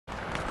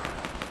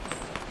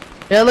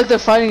Yeah, look, they're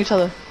fighting each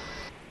other.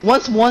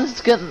 Once one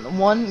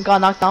got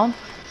knocked down,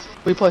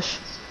 we push.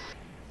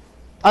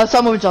 Let's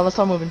start moving, John. Let's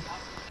start moving.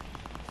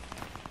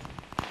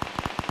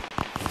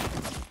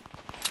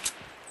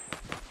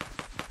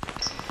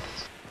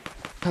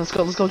 Let's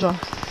go, John.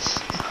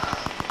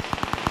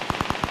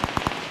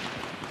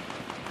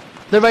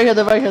 They're right here,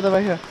 they're right here, they're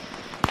right here.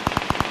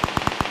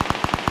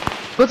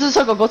 Go to the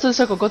circle, go to the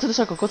circle, go to the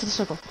circle, go to the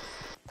circle.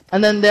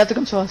 And then they have to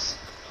come to us.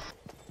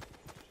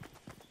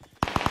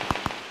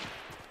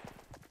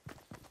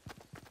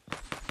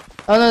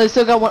 Oh no, they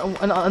still got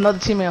another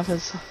teammate of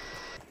his.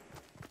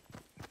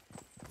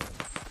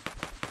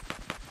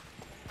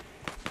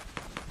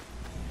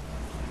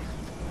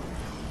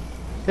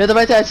 Yeah, they're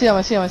right there, I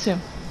see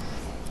him.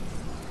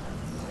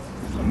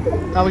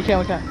 No, we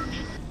can't.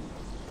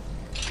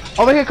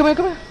 Over here, come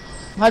here.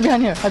 Hide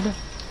behind here,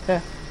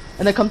 Yeah.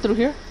 And then come through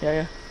here?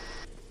 Yeah.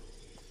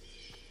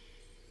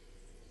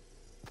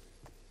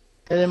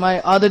 Yeah, they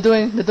might, they're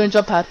doing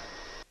jump pad.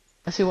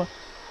 I see one.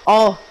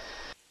 Oh,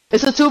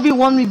 it's a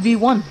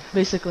 2v1v1,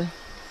 basically.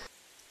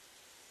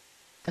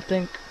 I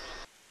think.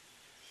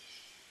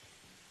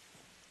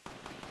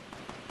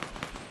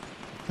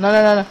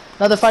 No,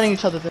 they're fighting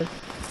each other there.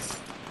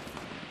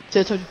 See,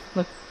 I told you.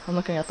 Look, I'm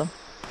looking at them.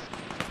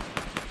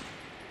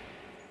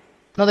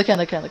 No, they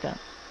can't.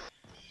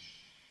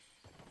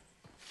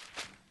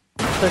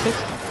 Perfect.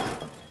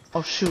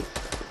 Oh shoot.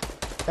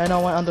 I know,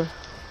 I went under.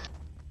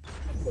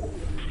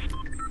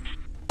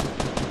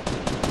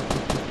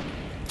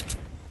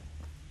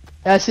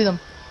 Yeah, I see them.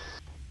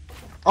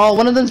 Oh,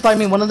 one of them's by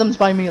me,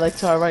 like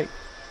to our right.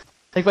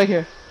 Like right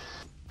here.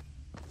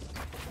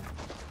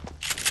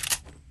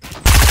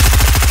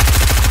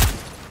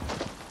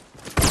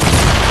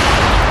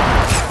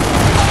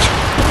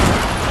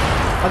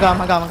 I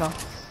got him.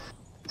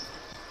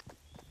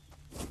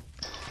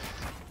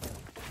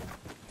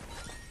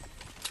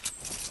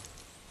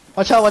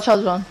 Watch out,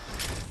 John.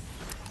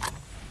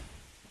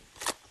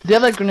 Do you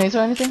have like grenades or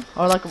anything?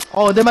 Or like,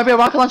 oh, there might be a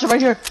rocket launcher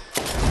right here.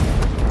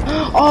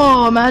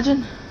 Oh,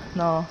 imagine.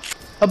 No.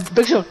 A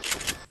big shield.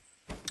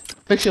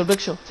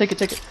 Take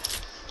it.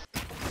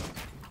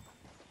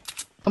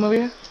 Come over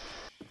here.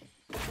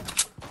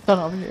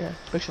 No, over here. Yeah,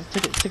 big shield.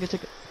 Take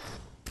it.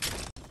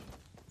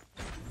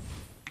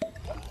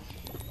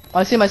 Oh,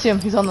 I see him.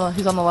 He's on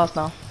the left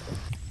now.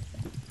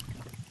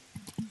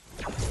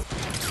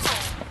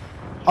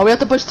 Oh, we have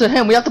to push to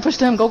him.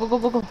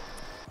 Go.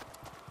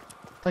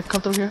 Like,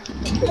 come through here.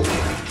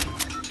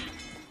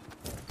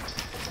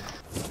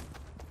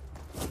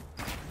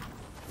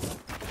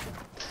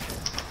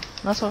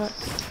 That's alright.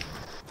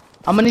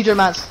 I'm gonna need your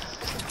mats.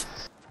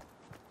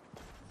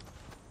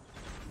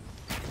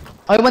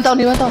 Oh, he went down.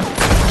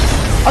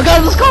 Oh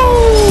god, let's go!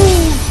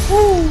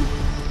 Woo!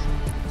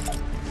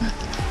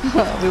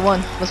 We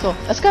won. Let's go.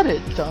 Let's get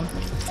it, John.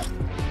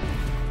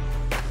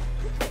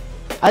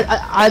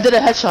 I did a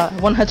headshot.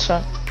 One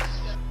headshot.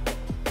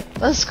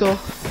 Let's go.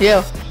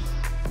 Yeah.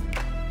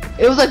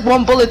 It was like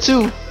one bullet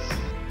too.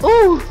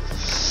 Ooh.